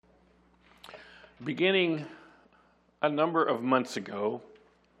Beginning a number of months ago,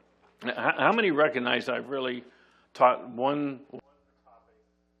 how many recognize I've really taught one topic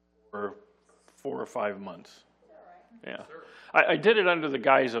for 4 or 5 months? Yeah. I did it under the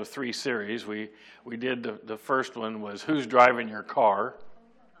guise of 3 series. We did the first one was Who's Driving Your Car?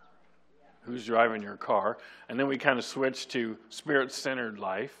 Who's Driving Your Car? And then we kind of switched to Spirit-Centered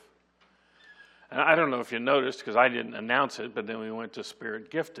Life. And I don't know if you noticed, because I didn't announce it, but then we went to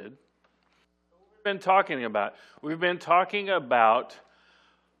Spirit Gifted. We've been talking about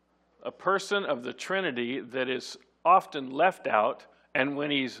a person of the Trinity that is often left out, and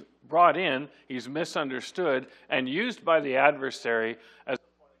when he's brought in, he's misunderstood and used by the adversary as a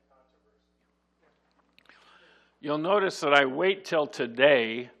point of controversy. You'll notice that I wait till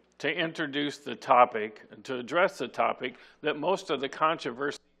today to introduce the topic and to address the topic that most of the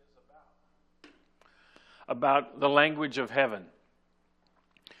controversy is about the language of heaven.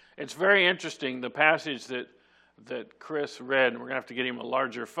 It's very interesting, the passage that Chris read. We're going to have to get him a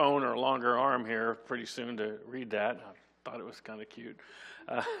larger phone or a longer arm here pretty soon to read that. I thought it was kind of cute.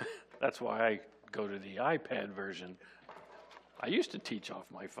 That's why I go to the iPad version. I used to teach off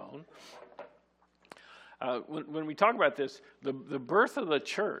my phone. When we talk about this, the birth of the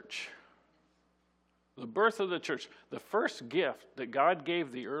church, the first gift that God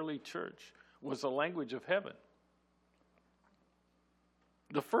gave the early church was the language of heaven.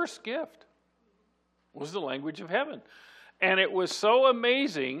 The first gift was the language of heaven. And it was so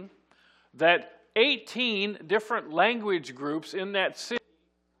amazing that 18 different language groups in that city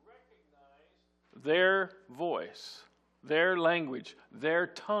recognized their voice, their language, their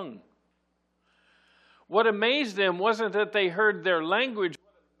tongue. What amazed them wasn't that they heard their language.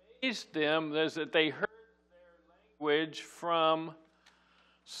 What amazed them is that they heard their language from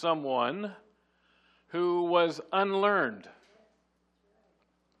someone who was unlearned,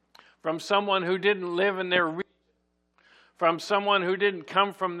 from someone who didn't live in their region, from someone who didn't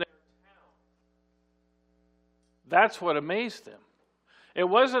come from their town. That's what amazed them. It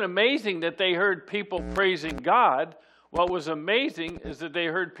wasn't amazing that they heard people praising God. What was amazing is that they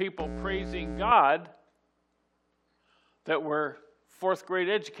heard people praising God that were 4th grade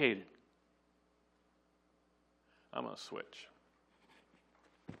educated. I'm going to switch.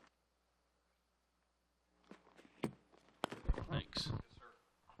 Thanks.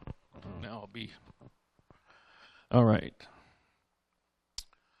 Now I'll be all right.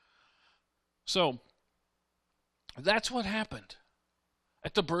 So that's what happened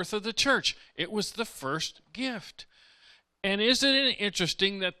at the birth of the church. It was the first gift. And isn't it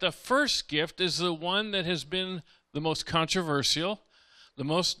interesting that the first gift is the one that has been the most controversial, the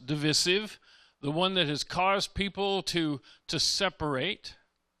most divisive, the one that has caused people to separate,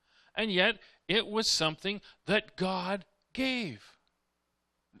 and yet it was something that God gave.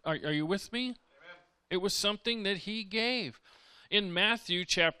 Are you with me? Amen. It was something that he gave. In Matthew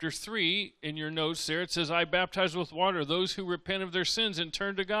chapter 3, in your notes there, it says, I baptize with water those who repent of their sins and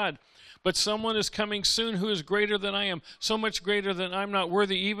turn to God. But someone is coming soon who is greater than I am, so much greater that I'm not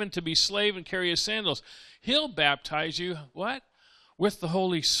worthy even to be slave and carry his sandals. He'll baptize you, what? With the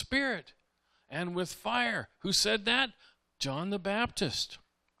Holy Spirit and with fire. Who said that? John the Baptist.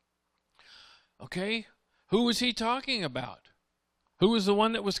 Okay? Who was he talking about? Who was the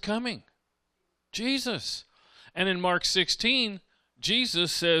one that was coming? Jesus. And in Mark 16,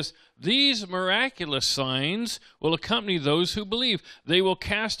 Jesus says, these miraculous signs will accompany those who believe. They will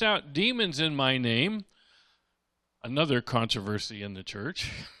cast out demons in my name. Another controversy in the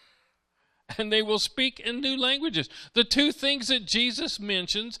church. And they will speak in new languages. The 2 things that Jesus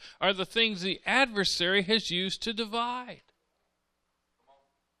mentions are the things the adversary has used to divide.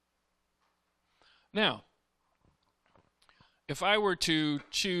 Now, if I were to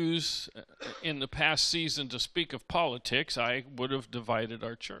choose in the past season to speak of politics, I would have divided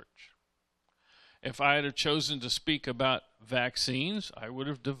our church. If I had have chosen to speak about vaccines, I would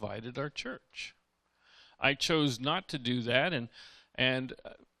have divided our church. I chose not to do that, and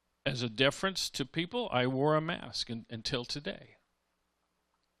as a deference to people, I wore a mask until today.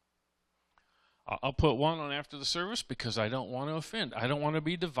 I'll put one on after the service because I don't want to offend. I don't want to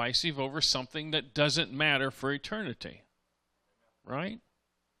be divisive over something that doesn't matter for eternity. Right?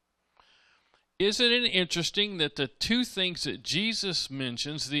 Isn't it interesting that the 2 things that Jesus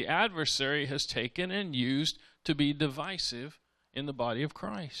mentions, the adversary has taken and used to be divisive in the body of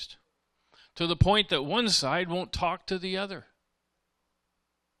Christ? To the point that one side won't talk to the other.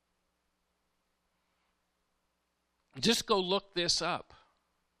 Just go look this up.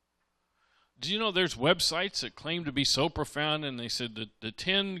 Do you know there's websites that claim to be so profound, and they said the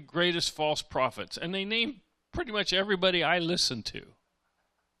 10 greatest false prophets, and they name pretty much everybody I listen to.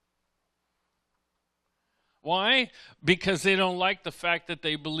 Why? Because they don't like the fact that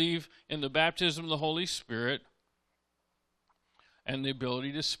they believe in the baptism of the Holy Spirit and the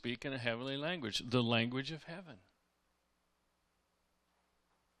ability to speak in a heavenly language, the language of heaven.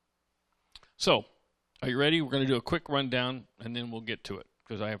 So, are you ready? We're going to do a quick rundown, and then we'll get to it,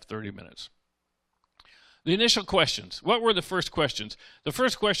 because I have 30 minutes. The initial questions. What were the first questions? The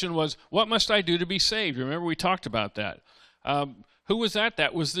first question was, what must I do to be saved? Remember, we talked about that. Who was that?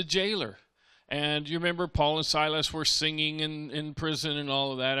 That was the jailer. And you remember Paul and Silas were singing in prison and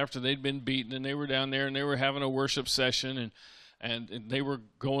all of that after they'd been beaten, and they were down there and they were having a worship session, and they were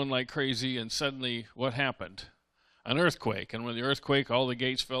going like crazy, and suddenly what happened? An earthquake. And when the earthquake, all the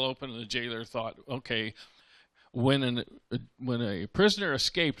gates fell open, and the jailer thought, okay, when a prisoner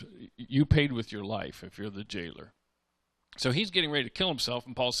escaped, you paid with your life if you're the jailer. So he's getting ready to kill himself,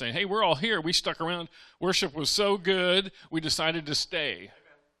 and Paul's saying, hey, we're all here. We stuck around. Worship was so good, we decided to stay.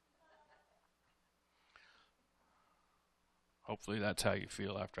 Hopefully that's how you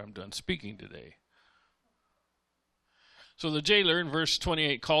feel after I'm done speaking today. So the jailer in verse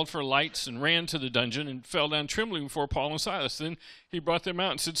 28 called for lights and ran to the dungeon and fell down trembling before Paul and Silas. Then he brought them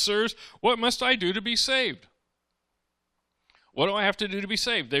out and said, sirs, what must I do to be saved? What do I have to do to be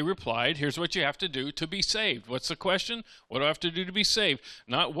saved? They replied, here's what you have to do to be saved. What's the question? What do I have to do to be saved?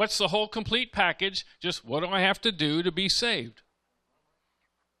 Not what's the whole complete package, just what do I have to do to be saved?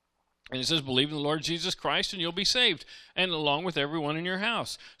 And it says, believe in the Lord Jesus Christ and you'll be saved, and along with everyone in your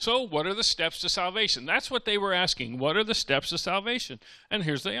house. So what are the steps to salvation? That's what they were asking. What are the steps to salvation? And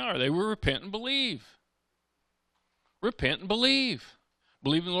here's they are. They were repent and believe. Repent and believe.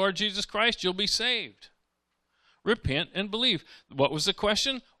 Believe in the Lord Jesus Christ, you'll be saved. Repent and believe. What was the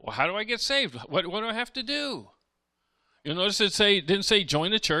question? Well, how do I get saved? What do I have to do? You'll notice it didn't say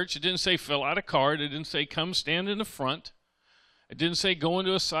join the church. It didn't say fill out a card. It didn't say come stand in the front. It didn't say go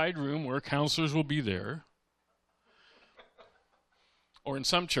into a side room where counselors will be there. Or in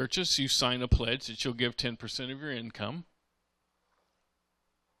some churches, you sign a pledge that you'll give 10% of your income.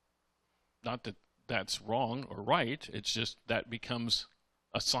 Not that that's wrong or right. It's just that becomes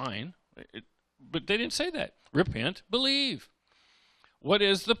a sign. But they didn't say that. Repent, believe. What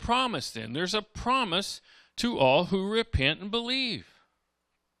is the promise then? There's a promise to all who repent and believe.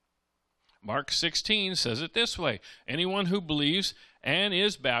 Mark 16 says it this way. Anyone who believes and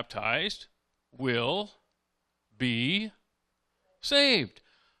is baptized will be saved.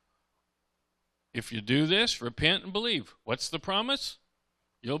 If you do this, repent and believe. What's the promise?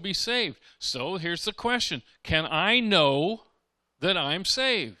 You'll be saved. So here's the question. Can I know that I'm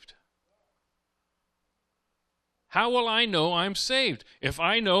saved? How will I know I'm saved? If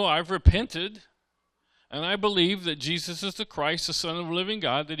I know I've repented and I believe that Jesus is the Christ, the Son of the living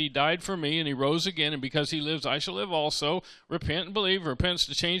God, that he died for me and he rose again, and because he lives, I shall live also. Repent and believe. Repent's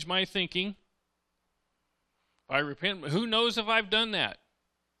to change my thinking. If I repent, who knows if I've done that?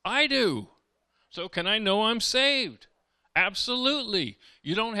 I do. So can I know I'm saved? Absolutely.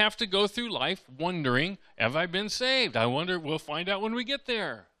 You don't have to go through life wondering, have I been saved? I wonder, we'll find out when we get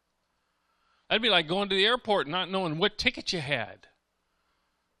there. That'd be like going to the airport and not knowing what ticket you had.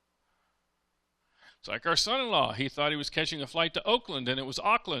 It's like our son-in-law. He thought he was catching a flight to Oakland, and it was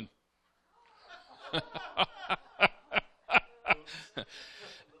Auckland.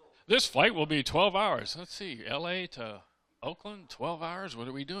 This flight will be 12 hours. Let's see, L.A. to Oakland, 12 hours? What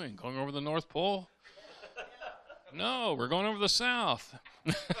are we doing? Going over the North Pole? No, we're going over the South.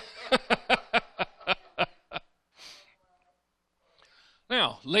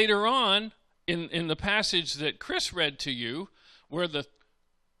 Now, later on, in the passage that Chris read to you, where the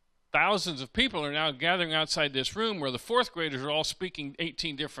thousands of people are now gathering outside this room, where the fourth graders are all speaking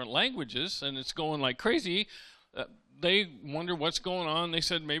 18 different languages, and it's going like crazy, they wonder what's going on. They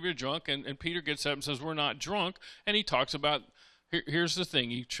said, maybe you're drunk, and Peter gets up and says, we're not drunk, and he talks about, here's the thing,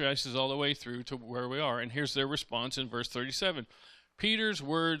 he traces all the way through to where we are, and here's their response in verse 37. Peter's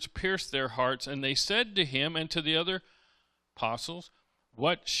words pierced their hearts, and they said to him and to the other apostles,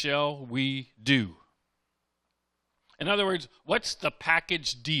 what shall we do? In other words, what's the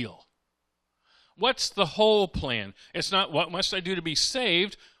package deal? What's the whole plan? It's not what must I do to be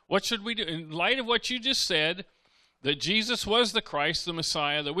saved. What should we do? In light of what you just said, that Jesus was the Christ, the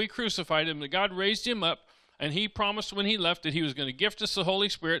Messiah, that we crucified him, that God raised him up, and he promised when he left that he was going to gift us the Holy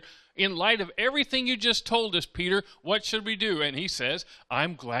Spirit. In light of everything you just told us, Peter, what should we do? And he says,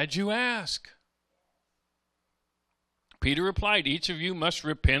 I'm glad you ask. Peter replied, each of you must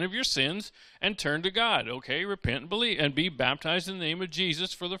repent of your sins and turn to God. Okay, repent and believe and be baptized in the name of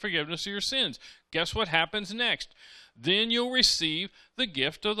Jesus for the forgiveness of your sins. Guess what happens next? Then you'll receive the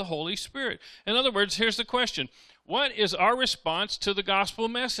gift of the Holy Spirit. In other words, here's the question. What is our response to the gospel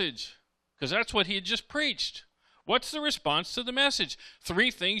message? because that's what he had just preached. What's the response to the message?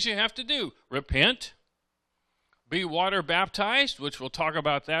 3 things you have to do. Repent, be water baptized, which we'll talk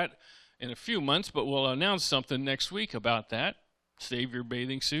about that in a few months, but we'll announce something next week about that. Save your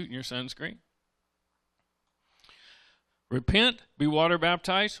bathing suit and your sunscreen. Repent, be water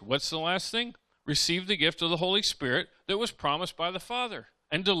baptized. What's the last thing? Receive the gift of the Holy Spirit that was promised by the Father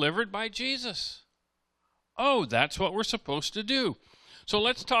and delivered by Jesus. Oh, that's what we're supposed to do. So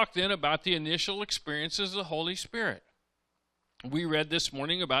let's talk then about the initial experiences of the Holy Spirit. We read this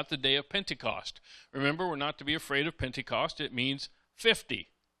morning about the day of Pentecost. Remember, we're not to be afraid of Pentecost. It means 50.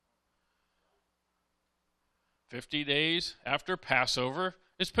 50 days after Passover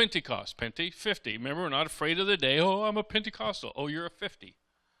is Pentecost. 50. Remember, we're not afraid of the day. Oh, I'm a Pentecostal. Oh, you're a 50.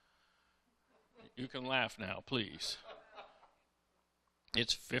 You can laugh now, please.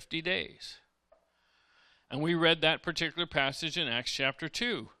 It's 50 days. And we read that particular passage in Acts chapter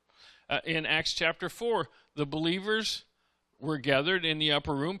 2. In Acts chapter 4, the believers were gathered in the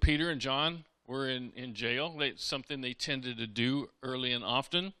upper room. Peter and John were in jail. It's something they tended to do early and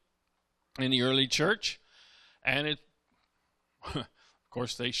often in the early church. And of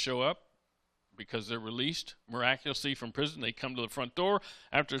course, they show up because they're released miraculously from prison. They come to the front door.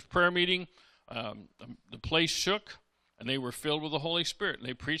 After this prayer meeting, the place shook. And they were filled with the Holy Spirit. And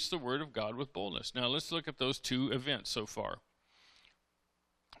they preached the word of God with boldness. Now let's look at those 2 events so far.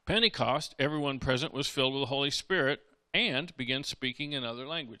 Pentecost, everyone present was filled with the Holy Spirit and began speaking in other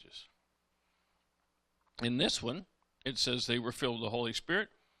languages. In this one, it says they were filled with the Holy Spirit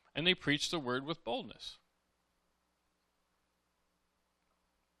and they preached the word with boldness.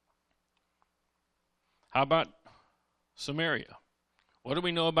 How about Samaria? What do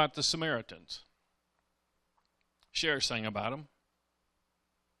we know about the Samaritans? Cher sang about them.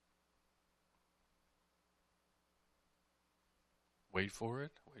 Wait for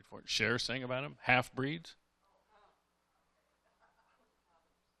it. Cher sang about them. Half-breeds.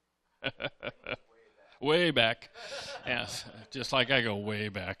 Way back. Yes, just like I go way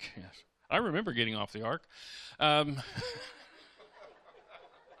back. Yes, I remember getting off the ark.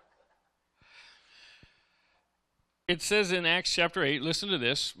 It says in Acts chapter 8, listen to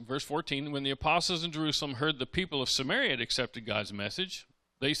this, verse 14, when the apostles in Jerusalem heard the people of Samaria had accepted God's message,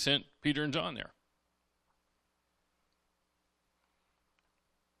 they sent Peter and John there.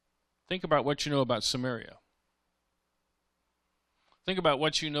 Think about what you know about Samaria. Think about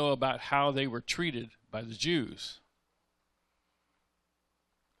what you know about how they were treated by the Jews.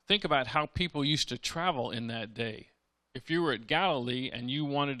 Think about how people used to travel in that day. If you were at Galilee and you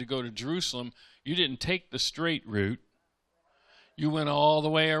wanted to go to Jerusalem, you didn't take the straight route. You went all the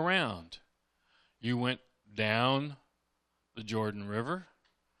way around. You went down the Jordan River,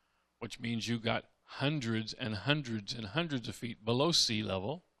 which means you got hundreds and hundreds and hundreds of feet below sea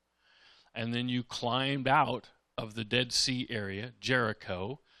level. And then you climbed out of the Dead Sea area,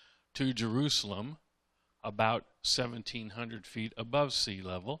 Jericho, to Jerusalem, about 1,700 feet above sea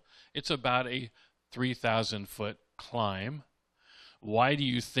level. It's about a 3,000-foot climb. Why do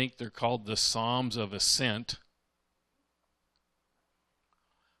you think they're called the Psalms of Ascent?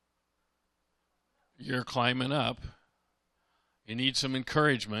 You're climbing up. You need some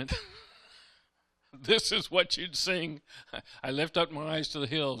encouragement. This is what you'd sing. I lift up my eyes to the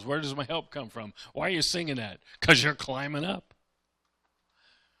hills. Where does my help come from? Why are you singing that? Because you're climbing up.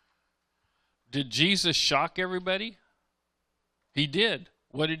 Did Jesus shock everybody? He did.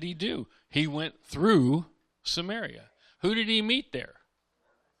 What did he do? He went through Samaria. Who did he meet there?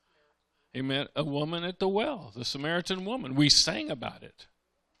 He met a woman at the well, the Samaritan woman. We sang about it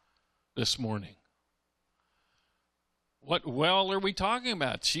this morning. What well are we talking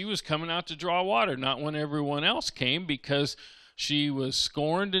about? She was coming out to draw water, not when everyone else came, because she was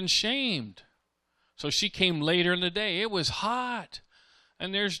scorned and shamed. So she came later in the day. It was hot.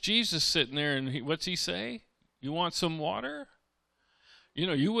 And there's Jesus sitting there, and what's he say? You want some water? You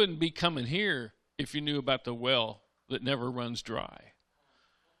know, you wouldn't be coming here if you knew about the well that never runs dry.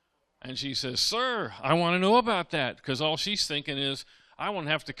 And she says, sir, I want to know about that, because all she's thinking is, I won't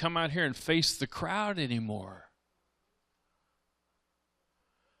have to come out here and face the crowd anymore.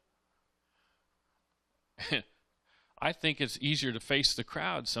 I think it's easier to face the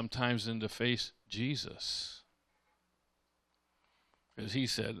crowd sometimes than to face Jesus. Because he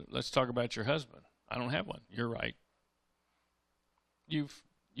said, let's talk about your husband. I don't have one. You're right. You've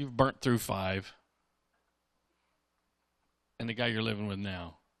burnt through 5. And the guy you're living with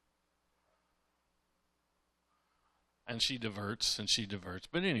now. And she diverts and she diverts.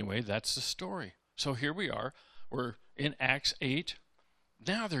 But anyway, that's the story. So here we are. We're in Acts 8.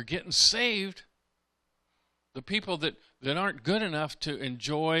 Now they're getting saved. The people that aren't good enough to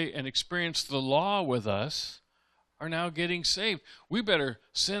enjoy and experience the law with us are now getting saved. We better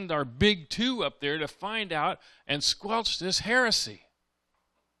send our big two up there to find out and squelch this heresy.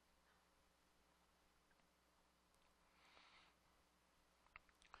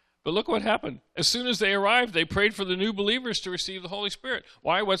 But look what happened. As soon as they arrived, they prayed for the new believers to receive the Holy Spirit.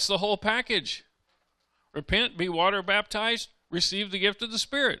 Why? What's the whole package? Repent, be water baptized, receive the gift of the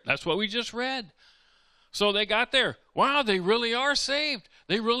Spirit. That's what we just read. So they got there. Wow, they really are saved.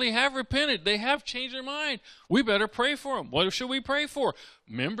 They really have repented. They have changed their mind. We better pray for them. What should we pray for?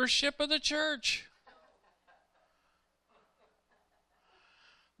 Membership of the church.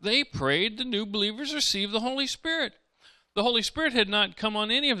 They prayed the new believers receive the Holy Spirit. The Holy Spirit had not come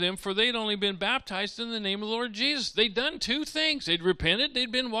on any of them, for they'd only been baptized in the name of the Lord Jesus. They'd done two things. They'd repented,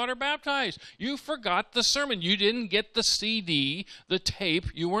 they'd been water baptized. You forgot the sermon. You didn't get the CD, the tape.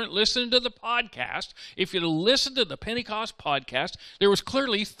 You weren't listening to the podcast. If you'd listened to the Pentecost podcast, there was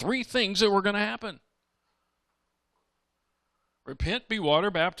clearly three things that were going to happen. Repent, be water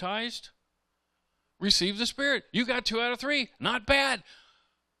baptized, receive the Spirit. You got 2 out of 3. Not bad.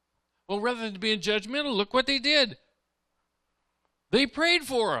 Well, rather than being judgmental, look what they did. They prayed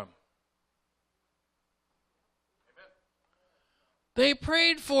for him. They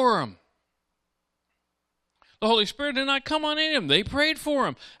prayed for him. The Holy Spirit did not come on in him. They prayed for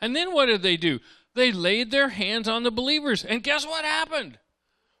him. And then what did they do? They laid their hands on the believers. And guess what happened?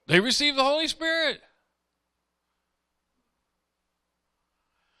 They received the Holy Spirit.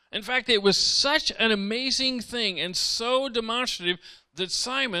 In fact, it was such an amazing thing and so demonstrative that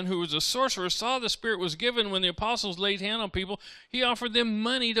Simon, who was a sorcerer, saw the Spirit was given when the apostles laid hand on people. He offered them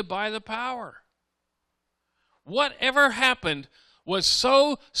money to buy the power. Whatever happened was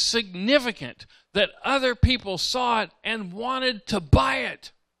so significant that other people saw it and wanted to buy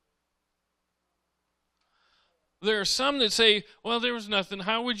it. There are some that say, well, there was nothing.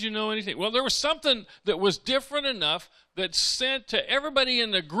 How would you know anything? Well, there was something that was different enough that sent to everybody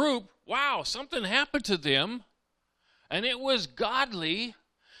in the group, wow, something happened to them. And it was godly.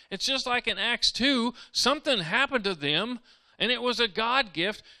 It's just like in Acts 2, something happened to them, and it was a God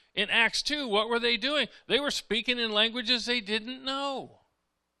gift. In Acts 2, what were they doing? They were speaking in languages they didn't know.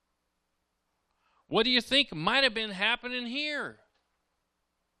 What do you think might have been happening here?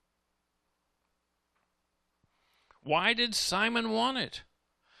 Why did Simon want it?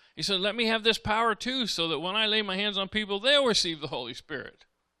 He said, let me have this power too, so that when I lay my hands on people, they'll receive the Holy Spirit.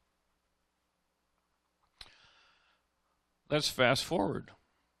 Let's fast forward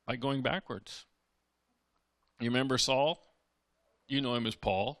by going backwards. You remember Saul? You know him as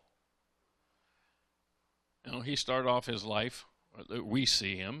Paul. You know, he started off his life, we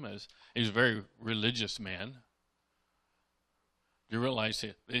see him as he's a very religious man. You realize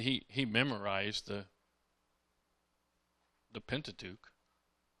that he memorized the Pentateuch.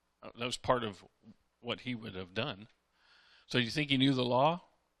 That was part of what he would have done. So you think he knew the law?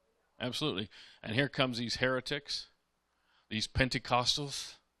 Absolutely. And here comes these heretics. These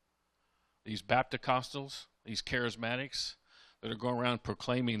Pentecostals, these Baptist-costals, these charismatics that are going around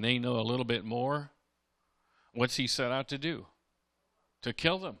proclaiming they know a little bit more. What's he set out to do? To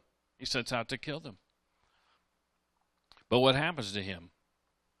kill them. He sets out to kill them. But what happens to him?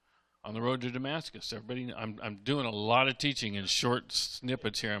 On the road to Damascus, everybody, I'm doing a lot of teaching in short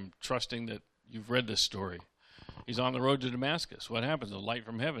snippets here. I'm trusting that you've read this story. He's on the road to Damascus. What happens? The light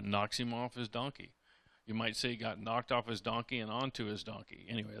from heaven knocks him off his donkey. You might say he got knocked off his donkey and onto his donkey.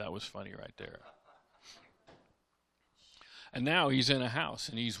 Anyway, that was funny right there. And now he's in a house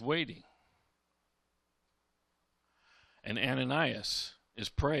and he's waiting. And Ananias is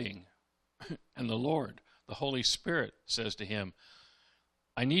praying. And the Lord, the Holy Spirit, says to him,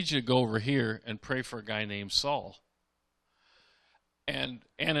 I need you to go over here and pray for a guy named Saul. And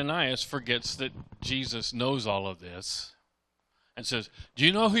Ananias forgets that Jesus knows all of this. And says, do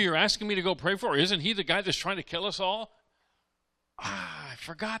you know who you're asking me to go pray for? Isn't he the guy that's trying to kill us all? I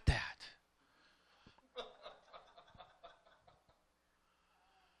forgot that.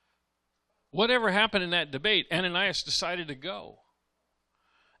 Whatever happened in that debate, Ananias decided to go.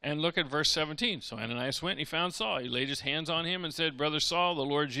 And look at verse 17. So Ananias went and he found Saul. He laid his hands on him and said, Brother Saul, the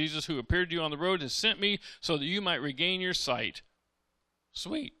Lord Jesus who appeared to you on the road has sent me so that you might regain your sight.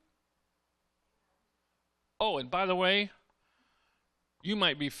 Sweet. Oh, and by the way, you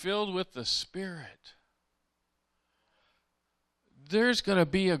might be filled with the Spirit. There's going to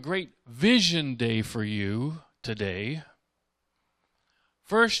be a great vision day for you today.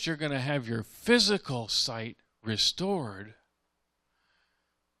 First, you're going to have your physical sight restored.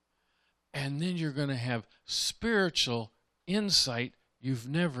 And then you're going to have spiritual insight you've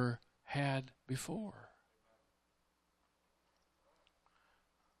never had before.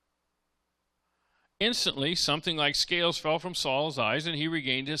 Instantly, something like scales fell from Saul's eyes, and he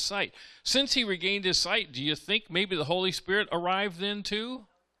regained his sight. Since he regained his sight, do you think maybe the Holy Spirit arrived then too?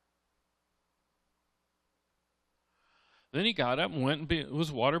 Then he got up and went and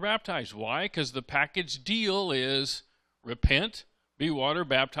was water baptized. Why? Because the package deal is repent, be water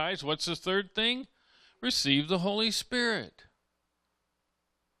baptized. What's the third thing? Receive the Holy Spirit.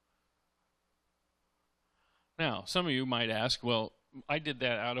 Now, some of you might ask, well, I did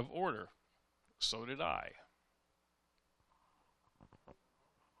that out of order. So did I.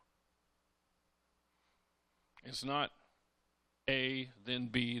 It's not A, then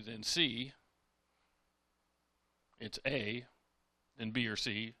B, then C. It's A, then B or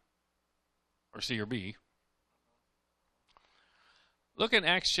C or B. Look at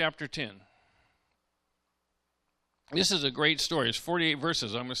Acts chapter 10. This is a great story. It's 48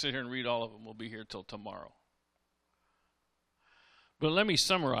 verses. I'm going to sit here and read all of them. We'll be here till tomorrow. But let me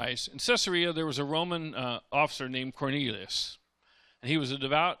summarize. In Caesarea, there was a Roman officer named Cornelius. And he was a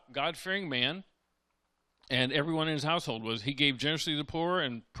devout, God-fearing man. And everyone in his household was. He gave generously to the poor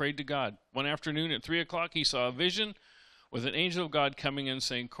and prayed to God. One afternoon at 3 o'clock, he saw a vision with an angel of God coming in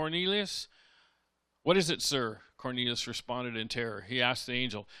saying, Cornelius, what is it, sir? Cornelius responded in terror. He asked the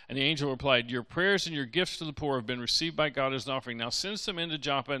angel, and the angel replied, your prayers and your gifts to the poor have been received by God as an offering. Now send some into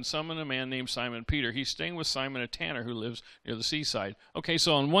Joppa and summon a man named Simon Peter. He's staying with Simon, a tanner who lives near the seaside. Okay,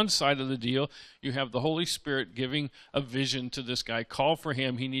 so on one side of the deal, you have the Holy Spirit giving a vision to this guy. Call for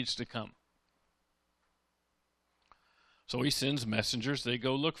him. He needs to come. So he sends messengers. They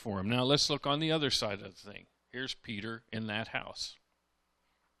go look for him. Now let's look on the other side of the thing. Here's Peter in that house.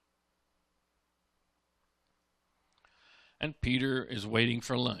 And Peter is waiting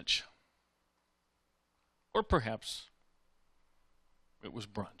for lunch. Or perhaps it was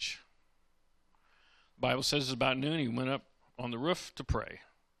brunch. The Bible says it's about noon. He went up on the roof to pray.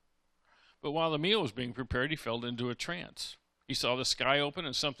 But while the meal was being prepared, he fell into a trance. He saw the sky open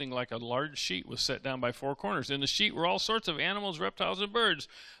and something like a large sheet was set down by four corners. In the sheet were all sorts of animals, reptiles, and birds.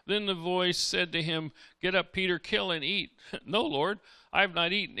 Then the voice said to him, get up, Peter, kill and eat. No, Lord, I have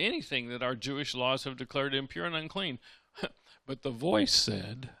not eaten anything that our Jewish laws have declared impure and unclean. But the voice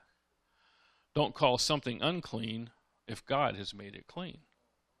said, don't call something unclean if God has made it clean.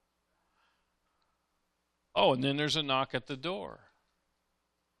 Oh, and then there's a knock at the door.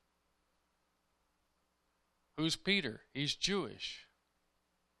 Who's Peter? He's Jewish.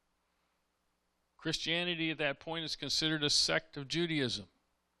 Christianity at that point is considered a sect of Judaism.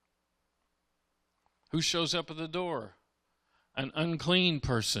 Who shows up at the door? An unclean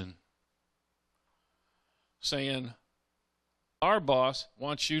person saying, our boss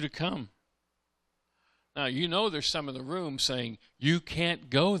wants you to come. Now, you know there's some in the room saying, you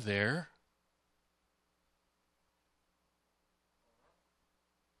can't go there.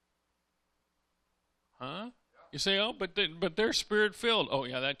 Huh? You say, oh, but they're spirit-filled. Oh,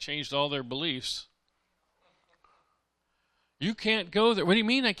 yeah, that changed all their beliefs. You can't go there. What do you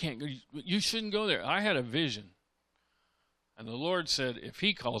mean I can't go? You shouldn't go there. I had a vision. And the Lord said, if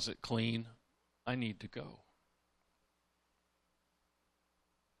he calls it clean, I need to go.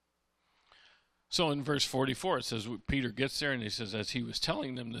 So in verse 44, it says, Peter gets there and he says, as he was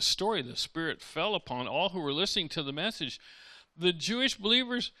telling them the story, the Spirit fell upon all who were listening to the message. The Jewish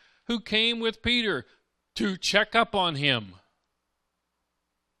believers who came with Peter to check up on him.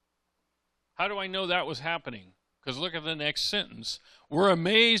 How do I know that was happening? Because look at the next sentence. We're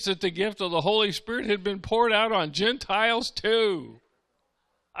amazed that the gift of the Holy Spirit had been poured out on Gentiles too.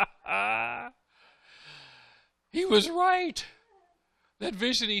 He was right. That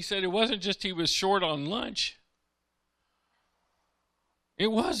vision, he said, it wasn't just he was short on lunch.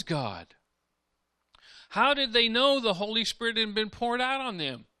 It was God. How did they know the Holy Spirit had been poured out on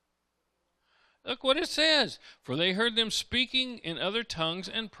them? Look what it says. For they heard them speaking in other tongues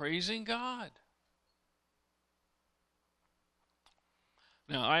and praising God.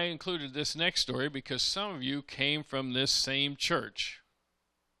 Now, I included this next story because some of you came from this same church.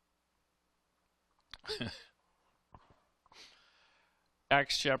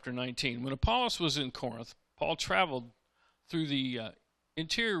 Acts chapter 19. When Apollos was in Corinth, Paul traveled through the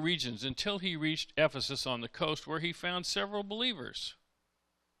interior regions until he reached Ephesus on the coast, where he found several believers.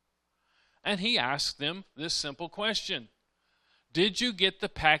 And he asked them this simple question. Did you get the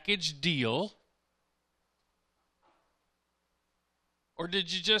package deal? Or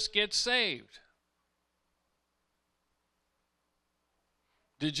did you just get saved?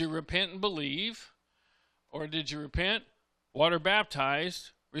 Did you repent and believe? Or did you repent, water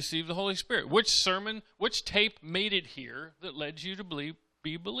baptized, receive the Holy Spirit? Which sermon, which tape made it here that led you to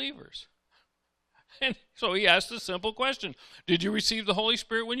be believers? And so he asked a simple question. Did you receive the Holy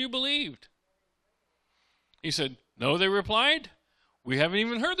Spirit when you believed? He said, no, they replied. We haven't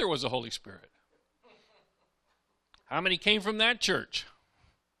even heard there was a Holy Spirit. How many came from that church?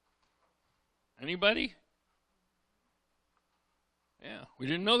 Anybody? Yeah, we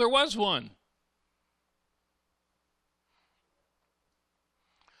didn't know there was one.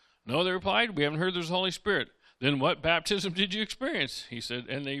 No, they replied, we haven't heard there's a Holy Spirit. Then what baptism did you experience? He said,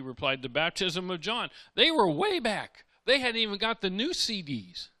 and they replied, the baptism of John. They were way back. They hadn't even got the new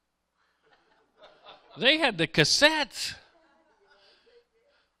CDs. They had the cassettes.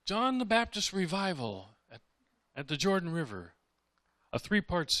 John the Baptist Revival at the Jordan River, a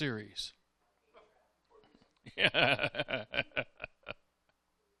 3-part series. Yeah.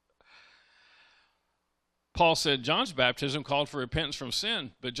 Paul said John's baptism called for repentance from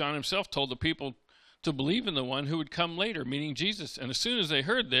sin, but John himself told the people to believe in the one who would come later, meaning Jesus. And as soon as they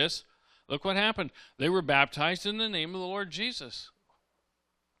heard this, look what happened. They were baptized in the name of the Lord Jesus.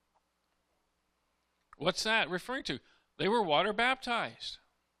 What's that referring to? They were water baptized.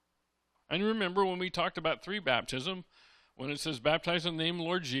 And remember when we talked about 3 baptism, when it says baptized in the name of the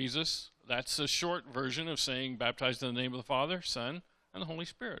Lord Jesus, that's a short version of saying baptized in the name of the Father, Son, and the Holy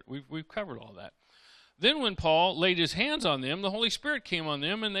Spirit. We've covered all that. Then when Paul laid his hands on them, the Holy Spirit came on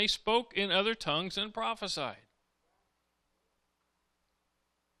them, and they spoke in other tongues and prophesied.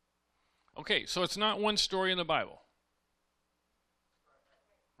 Okay, so it's not one story in the Bible.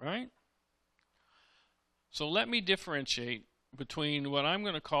 Right? So let me differentiate between what I'm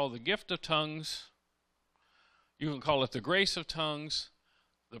going to call the gift of tongues, you can call it the grace of tongues,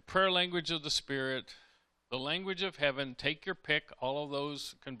 the prayer language of the Spirit, the language of heaven, take your pick, all of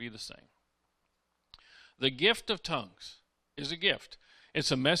those can be the same. The gift of tongues is a gift.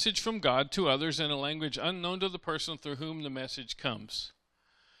 It's a message from God to others in a language unknown to the person through whom the message comes.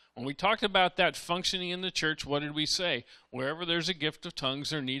 When we talked about that functioning in the church, what did we say? Wherever there's a gift of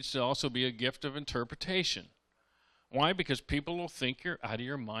tongues, there needs to also be a gift of interpretation. Why? Because people will think you're out of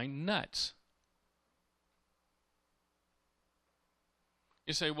your mind nuts.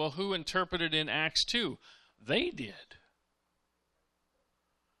 You say, well, who interpreted in Acts 2? They did.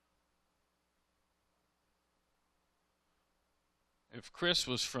 If Chris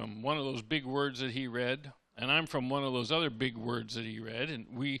was from one of those big words that he read, and I'm from one of those other big words that he read, and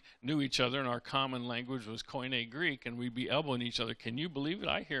we knew each other, and our common language was Koine Greek, and we'd be elbowing each other. Can you believe it?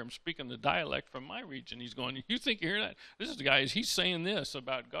 I hear him speaking the dialect from my region. He's going, you think you hear that? This is the guy, he's saying this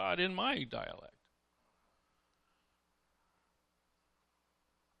about God in my dialect.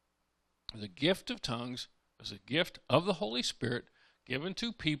 The gift of tongues is a gift of the Holy Spirit given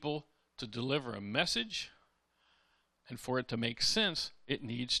to people to deliver a message, and for it to make sense, it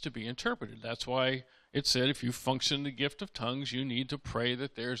needs to be interpreted. That's why it said if you function in the gift of tongues, you need to pray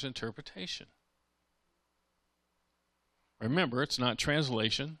that there's interpretation. Remember, it's not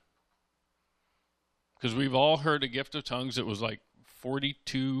translation, because we've all heard a gift of tongues that was like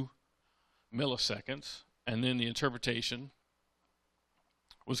 42 milliseconds, and then the interpretation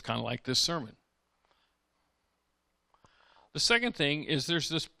was kind of like this sermon. The second thing is there's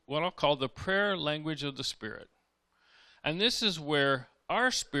this, what I'll call the prayer language of the Spirit. And this is where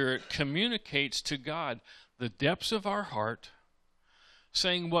our spirit communicates to God the depths of our heart,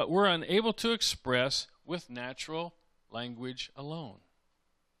 saying what we're unable to express with natural language alone.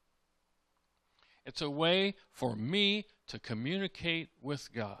 It's a way for me to communicate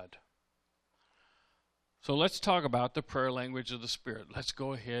with God. So let's talk about the prayer language of the Spirit. Let's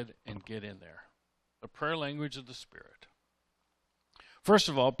go ahead and get in there. The prayer language of the Spirit. First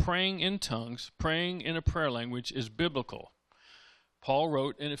of all, praying in tongues, praying in a prayer language is biblical. Paul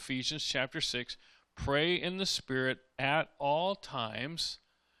wrote in Ephesians chapter 6, pray in the Spirit at all times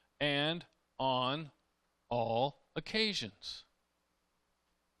and on all occasions.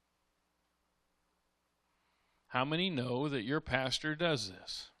 How many know that your pastor does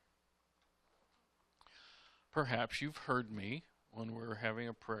this? Perhaps you've heard me when we're having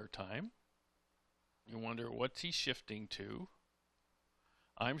a prayer time. You wonder, what's he shifting to?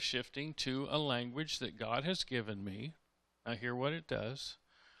 I'm shifting to a language that God has given me. Now hear what it does.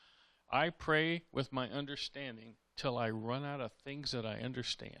 I pray with my understanding till I run out of things that I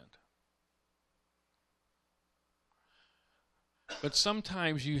understand. But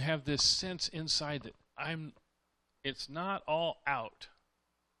sometimes you have this sense inside that it's not all out.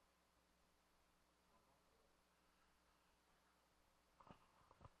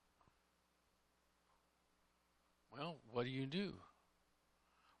 Well, what do?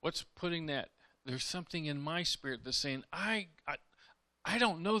 What's putting that? There's something in my spirit that's saying, I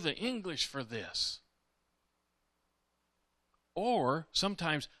don't know the English for this. Or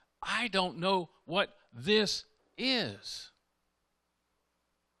sometimes, I don't know what this is.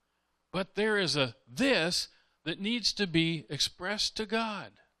 But there is a this that needs to be expressed to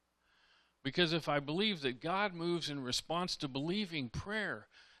God. Because if I believe that God moves in response to believing prayer,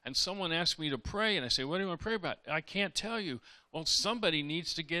 and someone asks me to pray, and I say, what do you want to pray about? I can't tell you. Well, somebody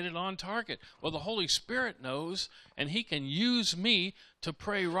needs to get it on target. Well, the Holy Spirit knows, and He can use me to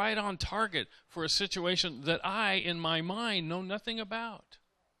pray right on target for a situation that I, in my mind, know nothing about.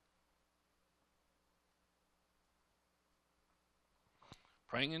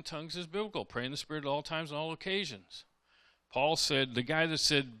 Praying in tongues is biblical. Pray in the Spirit at all times and all occasions. Paul said, the guy that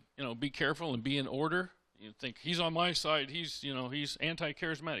said, be careful and be in order, you think he's on my side, he's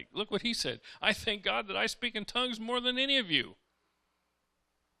anti-charismatic. Look what he said. I thank God that I speak in tongues more than any of you.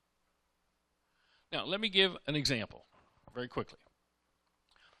 Now, let me give an example very quickly.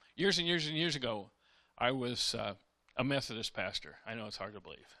 Years and years and years ago, I was a Methodist pastor. I know it's hard to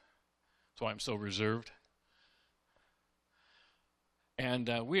believe. That's why I'm so reserved. And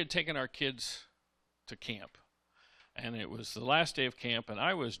we had taken our kids to camp. And it was the last day of camp, and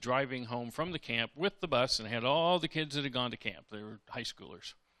I was driving home from the camp with the bus and had all the kids that had gone to camp. They were high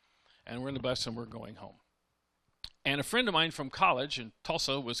schoolers. And we're in the bus, and we're going home. And a friend of mine from college in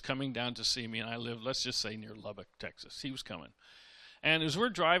Tulsa was coming down to see me, and I lived, let's just say, near Lubbock, Texas. He was coming. And as we're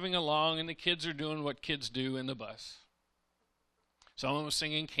driving along, and the kids are doing what kids do in the bus, some of them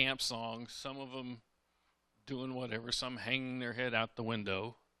singing camp songs, some of them doing whatever, some hanging their head out the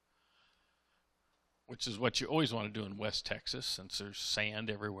window, which is what you always want to do in West Texas since there's sand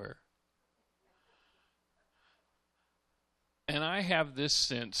everywhere. And I have this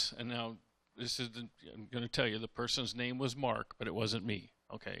sense, and now I'm going to tell you, the person's name was Mark, but it wasn't me,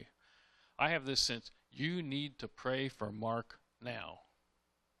 okay? I have this sense, you need to pray for Mark now.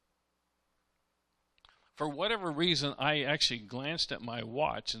 For whatever reason, I actually glanced at my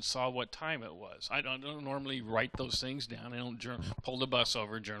watch and saw what time it was. I don't normally write those things down. I don't pull the bus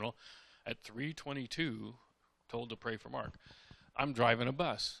over, journal. At 3:22, told to pray for Mark. I'm driving a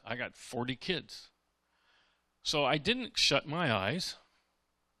bus. I got 40 kids. So I didn't shut my eyes.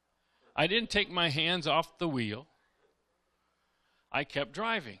 I didn't take my hands off the wheel. I kept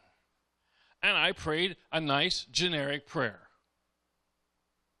driving. And I prayed a nice generic prayer.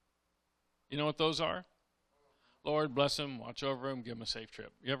 You know what those are? Lord, bless him, watch over him, give him a safe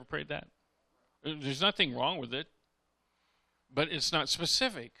trip. You ever prayed that? There's nothing wrong with it, but it's not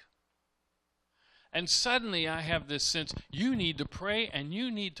specific. And suddenly I have this sense, you need to pray, and you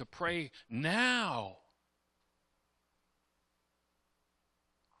need to pray now.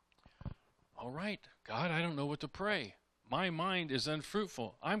 All right, God, I don't know what to pray. My mind is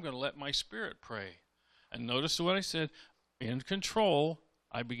unfruitful. I'm going to let my spirit pray. And notice what I said. In control,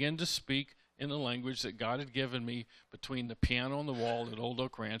 I began to speak in the language that God had given me between the piano and the wall at Old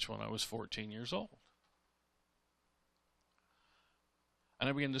Oak Ranch when I was 14 years old. And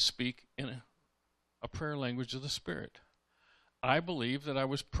I began to speak in a prayer language of the Spirit. I believe that I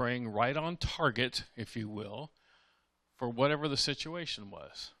was praying right on target, if you will, for whatever the situation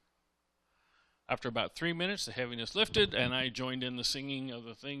was. After about 3 minutes, the heaviness lifted, and I joined in the singing of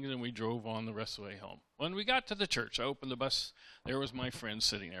the things, and we drove on the rest of the way home. When we got to the church, I opened the bus. There was my friend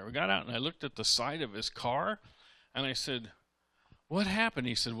sitting there. We got out, and I looked at the side of his car, and I said, what happened?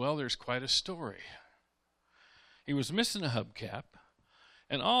 He said, well, there's quite a story. He was missing a hubcap,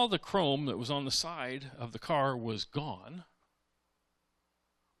 and all the chrome that was on the side of the car was gone,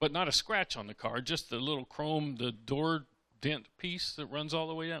 but not a scratch on the car, just the little chrome, the door dent piece that runs all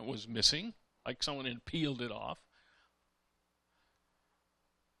the way down was missing, like someone had peeled it off.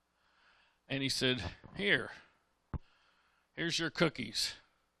 And he said, here's your cookies.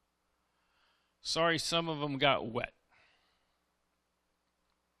 Sorry, some of them got wet.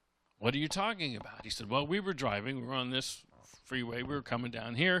 What are you talking about? He said, well, we were driving. We were on this freeway. We were coming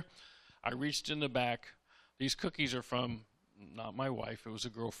down here. I reached in the back. These cookies are from not my wife. It was a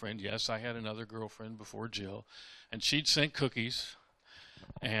girlfriend. Yes, I had another girlfriend before Jill. And she'd sent cookies.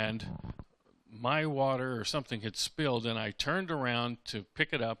 And my water or something had spilled, and I turned around to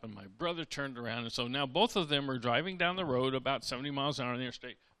pick it up, and my brother turned around. And so now both of them are driving down the road about 70 miles an hour on the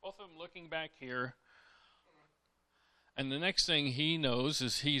interstate, both of them looking back here. And the next thing he knows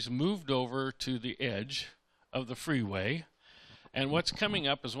is he's moved over to the edge of the freeway, and what's coming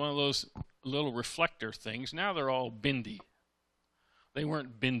up is one of those little reflector things. Now they're all bendy. They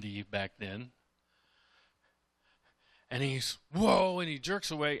weren't bendy back then. And he's, whoa, and he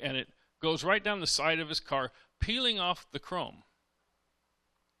jerks away, and it goes right down the side of his car, peeling off the chrome.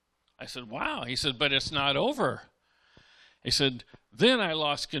 I said, wow. He said, but it's not over. He said, then I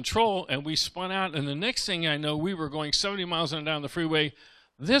lost control, and we spun out, and the next thing I know, we were going 70 miles an hour down the freeway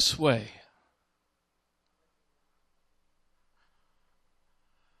this way.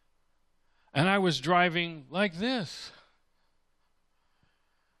 And I was driving like this,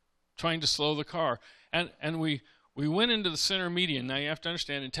 trying to slow the car. And we went into the center median. Now you have to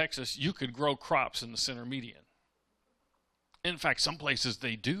understand, in Texas, you could grow crops in the center median. In fact, some places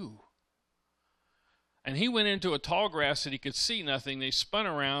they do. And he went into a tall grass that he could see nothing. They spun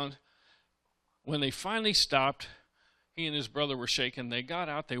around. When they finally stopped, he and his brother were shaken. They got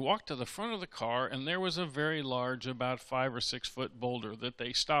out. They walked to the front of the car, and there was a very large, about 5 or 6 foot boulder that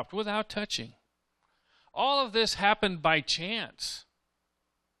they stopped without touching. All of this happened by chance.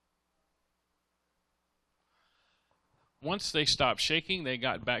 Once they stopped shaking, they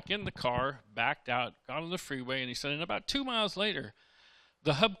got back in the car, backed out, got on the freeway, and he said, and about 2 miles later,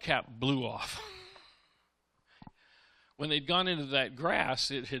 the hubcap blew off. When they'd gone into that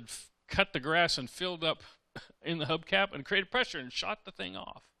grass, it had cut the grass and filled up in the hubcap and created pressure and shot the thing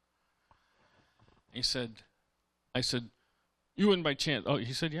off. He said, I said, you wouldn't by chance. Oh,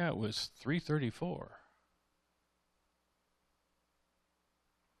 he said, yeah, it was 334.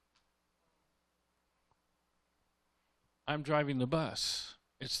 I'm driving the bus.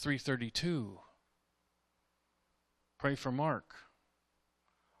 It's 332. Pray for Mark.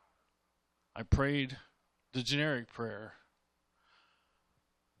 I prayed the generic prayer.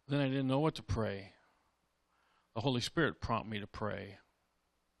 Then I didn't know what to pray. The Holy Spirit prompted me to pray.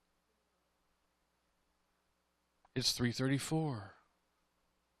 It's 334.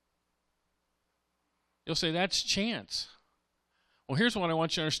 You'll say, that's chance. Well, here's what I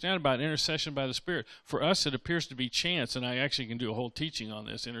want you to understand about intercession by the Spirit. For us, it appears to be chance, and I actually can do a whole teaching on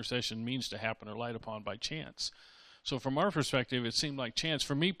this. Intercession means to happen or light upon by chance. So from our perspective, it seemed like chance.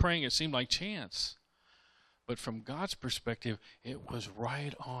 For me, praying, it seemed like chance. But from God's perspective, it was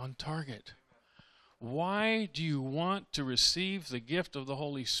right on target. Why do you want to receive the gift of the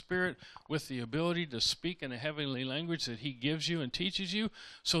Holy Spirit with the ability to speak in a heavenly language that He gives you and teaches you,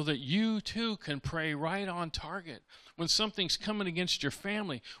 so that you too can pray right on target? When something's coming against your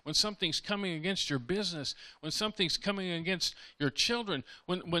family, when something's coming against your business, when something's coming against your children,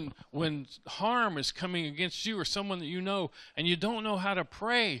 when harm is coming against you or someone that you know and you don't know how to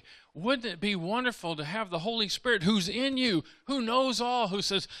pray, wouldn't it be wonderful to have the Holy Spirit who's in you, who knows all, who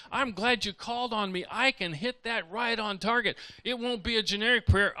says, I'm glad you called on me. I can hit that right on target. It won't be a generic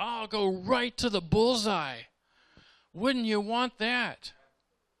prayer. I'll go right to the bullseye. Wouldn't you want that?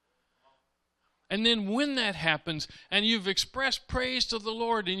 And then when that happens, and you've expressed praise to the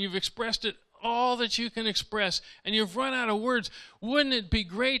Lord, and you've expressed it all that you can express, and you've run out of words, wouldn't it be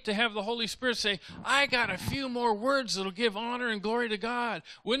great to have the Holy Spirit say, I got a few more words that'll give honor and glory to God?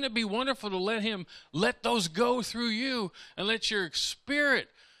 Wouldn't it be wonderful to let Him let those go through you and let your spirit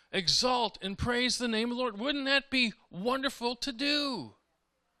exalt and praise the name of the Lord? Wouldn't that be wonderful to do?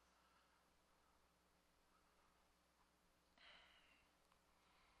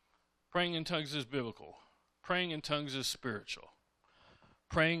 Praying in tongues is biblical. Praying in tongues is spiritual.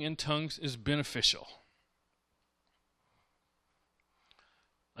 Praying in tongues is beneficial.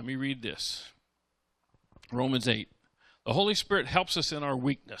 Let me read this. Romans 8. The Holy Spirit helps us in our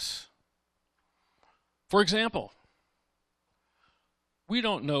weakness. For example, we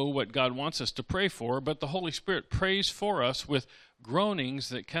don't know what God wants us to pray for, but the Holy Spirit prays for us with groanings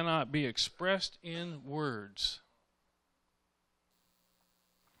that cannot be expressed in words.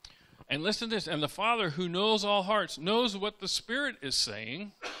 And listen to this, and the Father who knows all hearts knows what the Spirit is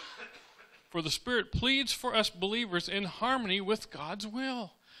saying, for the Spirit pleads for us believers in harmony with God's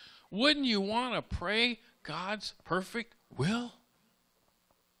will. Wouldn't you want to pray God's perfect will?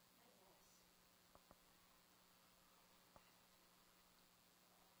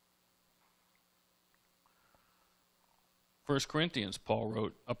 First Corinthians, Paul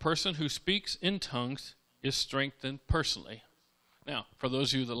wrote, a person who speaks in tongues is strengthened personally. Now, for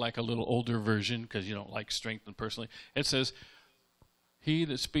those of you that like a little older version, because you don't like strengthened personally, it says, he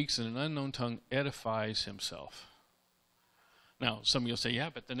that speaks in an unknown tongue edifies himself. Now, some of you will say,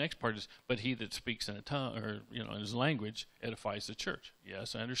 yeah, but the next part is, but he that speaks in a tongue, or, in his language, edifies the church.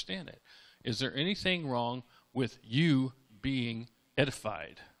 Yes, I understand that. Is there anything wrong with you being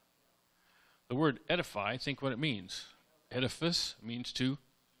edified? The word edify, think what it means. Edifice means to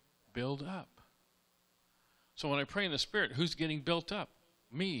build up. So when I pray in the Spirit, who's getting built up?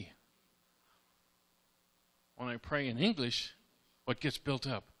 Me. When I pray in English, what gets built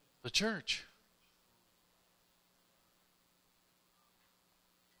up? The church.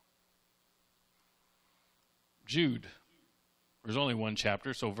 Jude. There's only one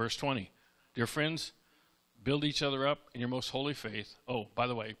chapter, so verse 20. Dear friends, build each other up in your most holy faith. Oh, by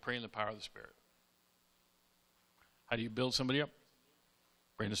the way, pray in the power of the Spirit. How do you build somebody up?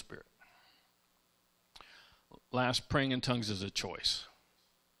 Pray in the Spirit. Last, praying in tongues is a choice.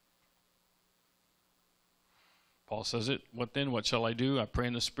 Paul says it, what then? What shall I do? I pray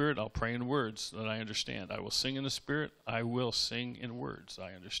in the Spirit. I'll pray in words that I understand. I will sing in the Spirit. I will sing in words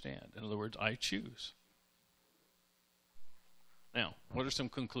I understand. In other words, I choose. Now, what are some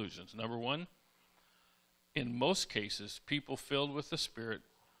conclusions? Number one, in most cases, people filled with the Spirit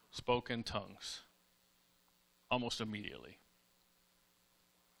spoke in tongues almost immediately.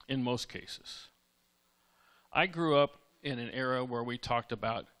 In most cases. I grew up in an era where we talked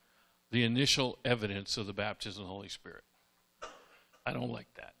about the initial evidence of the baptism of the Holy Spirit. I don't like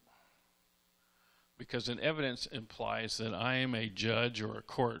that. Because an evidence implies that I am a judge or a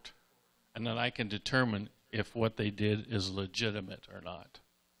court and that I can determine if what they did is legitimate or not.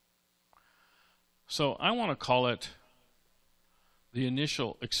 So I want to call it the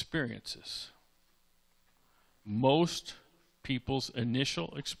initial experiences. Most people's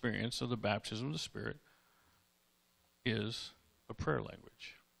initial experience of the baptism of the Spirit is a prayer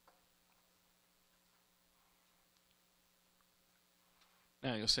language.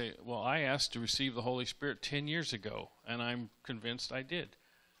 Now you'll say, well, I asked to receive the Holy Spirit 10 years ago, and I'm convinced I did.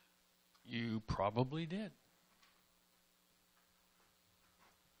 You probably did.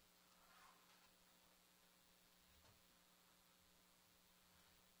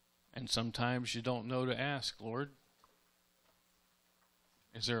 And sometimes you don't know to ask, Lord,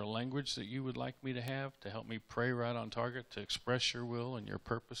 is there a language that you would like me to have to help me pray right on target, to express your will and your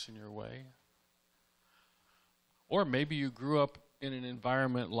purpose in your way? Or maybe you grew up in an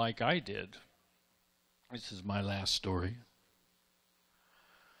environment like I did. This is my last story.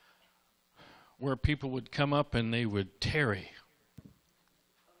 Where people would come up and they would tarry.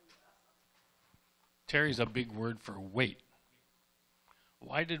 Tarry's a big word for wait.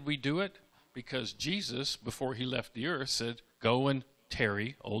 Why did we do it? Because Jesus, before he left the earth, said, go and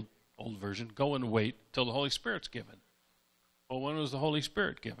tarry, old version, go and wait till the Holy Spirit's given. Well, when was the Holy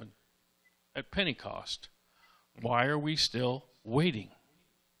Spirit given? At Pentecost. Why are we still waiting?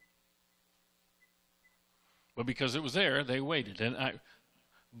 But because it was there, they waited. And I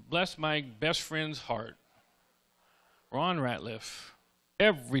bless my best friend's heart, Ron Ratliff.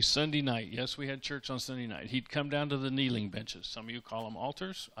 Every Sunday night, yes, we had church on Sunday night, he'd come down to the kneeling benches. Some of you call them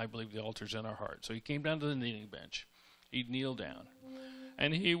altars. I believe the altar's in our heart. So he came down to the kneeling bench. He'd kneel down.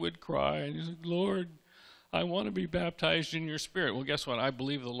 And he would cry, and he said, Lord, I want to be baptized in your Spirit. Well, guess what? I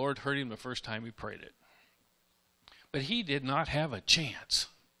believe the Lord heard him the first time he prayed it. But he did not have a chance.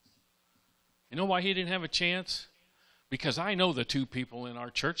 You know why he didn't have a chance? Because I know the two people in our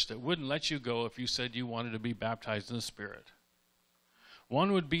church that wouldn't let you go if you said you wanted to be baptized in the Spirit.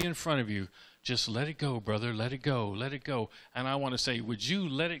 One would be in front of you. Just let it go, brother. Let it go. Let it go. And I want to say, would you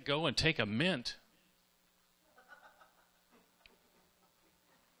let it go and take a mint?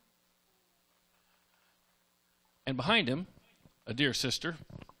 And behind him, a dear sister.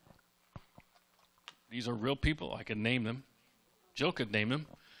 These are real people. I could name them. Jill could name them.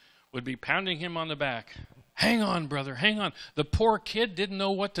 Would be pounding him on the back. Hang on, brother. Hang on. The poor kid didn't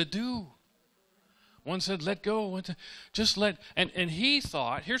know what to do. One said, let go. Just let. And he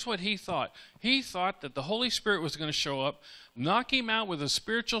thought, here's what he thought. He thought that the Holy Spirit was going to show up, knock him out with a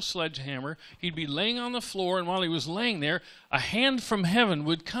spiritual sledgehammer. He'd be laying on the floor, and while he was laying there, a hand from heaven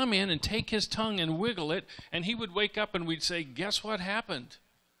would come in and take his tongue and wiggle it, and he would wake up and we'd say, guess what happened?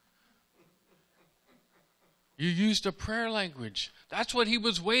 You used a prayer language. That's what he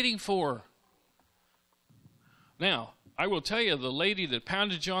was waiting for. Now, I will tell you, the lady that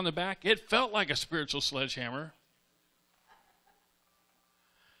pounded you on the back, it felt like a spiritual sledgehammer.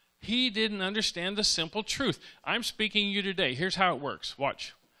 He didn't understand the simple truth. I'm speaking to you today. Here's how it works.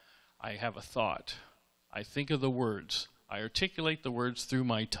 Watch. I have a thought. I think of the words. I articulate the words through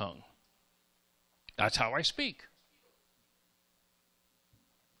my tongue. That's how I speak.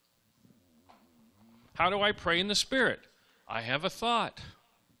 How do I pray in the Spirit? I have a thought.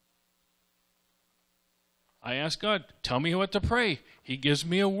 I ask God, tell me what to pray. He gives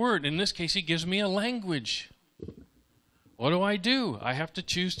me a word. In this case, he gives me a language. What do? I have to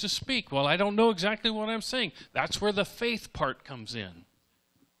choose to speak. Well, I don't know exactly what I'm saying. That's where the faith part comes in.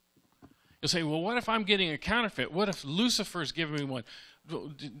 You'll say, well, what if I'm getting a counterfeit? What if Lucifer's giving me one?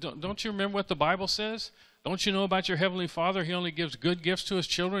 Don't you remember what the Bible says? Don't you know about your Heavenly Father? He only gives good gifts to his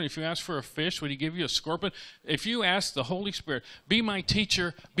children. If you ask for a fish, would he give you a scorpion? If you ask the Holy Spirit, be my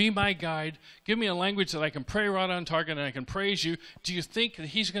teacher, be my guide, give me a language that I can pray right on target and I can praise you, do you think that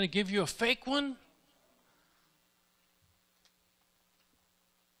he's going to give you a fake one?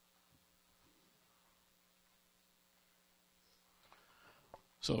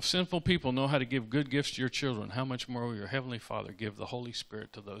 So if sinful people know how to give good gifts to your children, how much more will your Heavenly Father give the Holy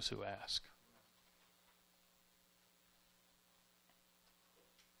Spirit to those who ask?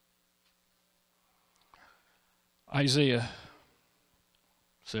 Isaiah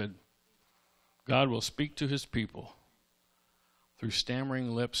said, God will speak to his people through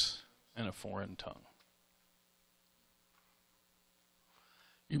stammering lips and a foreign tongue.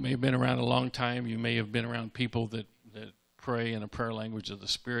 You may have been around a long time. You may have been around people that pray in a prayer language of the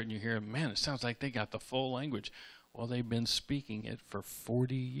Spirit, and you hear, man, it sounds like they got the full language. Well, they've been speaking it for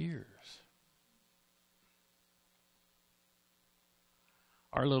 40 years.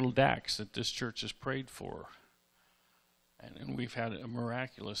 Our little Dax that this church has prayed for, and we've had a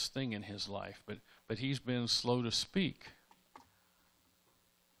miraculous thing in his life, but he's been slow to speak.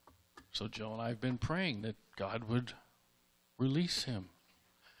 So Joe and I have been praying that God would release him.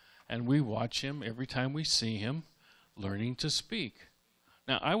 And we watch him every time we see him learning to speak.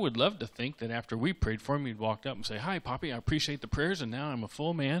 Now, I would love to think that after we prayed for him, he'd walked up and say, hi, Poppy, I appreciate the prayers, and now I'm a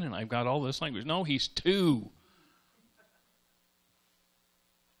full man, and I've got all this language. No, he's 2.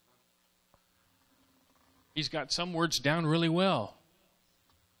 He's got some words down really well.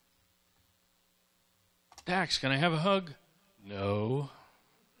 Dax, can I have a hug? No.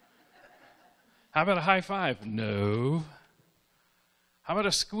 How about a high five? No. How about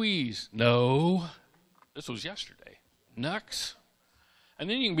a squeeze? No. This was yesterday. Nux. And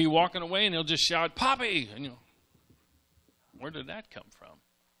then you can be walking away and he'll just shout, Poppy! And you know, where did that come from?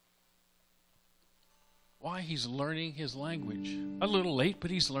 Why? He's learning his language. A little late,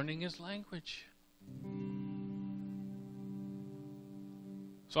 but he's learning his language.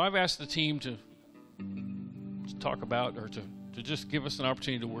 So I've asked the team to talk about, or to just give us an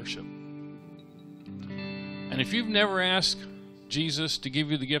opportunity to worship. And if you've never asked Jesus to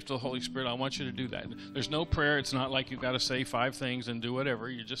give you the gift of the Holy Spirit, I want you to do that. There's no prayer. It's not like you've got to say 5 things and do whatever.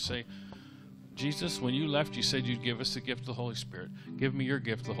 You just say, Jesus, when you left, you said you'd give us the gift of the Holy Spirit. Give me your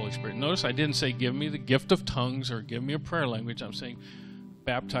gift of the Holy Spirit. Notice I didn't say give me the gift of tongues or give me a prayer language. I'm saying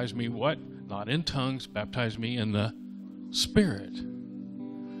baptize me what? Not in tongues. Baptize me in the Spirit.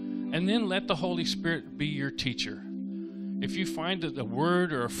 And then let the Holy Spirit be your teacher. If you find that a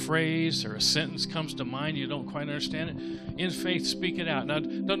word or a phrase or a sentence comes to mind, you don't quite understand it, in faith, speak it out. Now,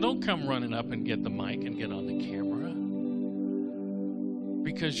 don't come running up and get the mic and get on the camera,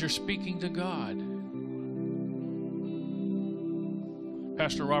 because you're speaking to God.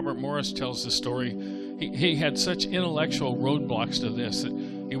 Pastor Robert Morris tells this story. He had such intellectual roadblocks to this that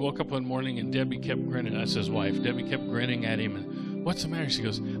he woke up one morning and Debbie kept grinning. That's his wife. Debbie kept grinning at him. And, what's the matter? She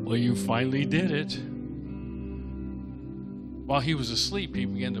goes, well, you finally did it. While he was asleep, he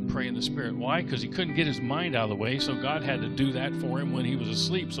began to pray in the Spirit. Why? Because he couldn't get his mind out of the way, so God had to do that for him when he was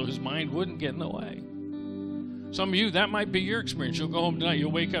asleep so his mind wouldn't get in the way. Some of you, that might be your experience. You'll go home tonight,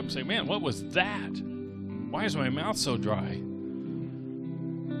 you'll wake up and say, man, what was that? Why is my mouth so dry?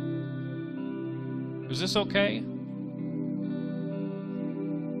 Is this okay?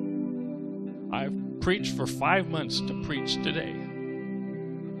 I've preached for 5 months to preach today.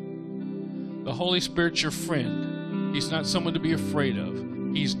 The Holy Spirit's your friend. He's not someone to be afraid of.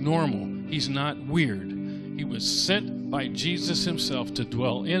 He's normal. He's not weird. He was sent by Jesus himself to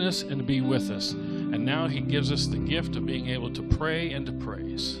dwell in us and to be with us. And now he gives us the gift of being able to pray and to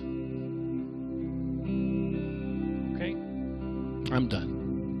praise. Okay? I'm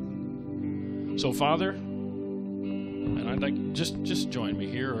done. So, Father, and I'd like just join me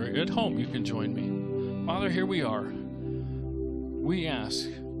here, or at home you can join me. Father, here we are. We ask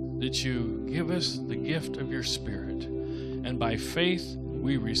that you give us the gift of your Spirit. And by faith,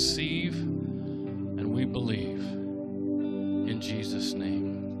 we receive and we believe. In Jesus'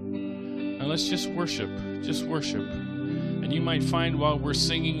 name. Now let's just worship. Just worship. And you might find while we're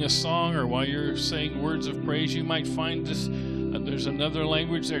singing a song or while you're saying words of praise, you might find this, there's another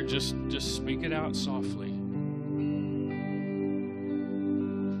language there. Just speak it out softly.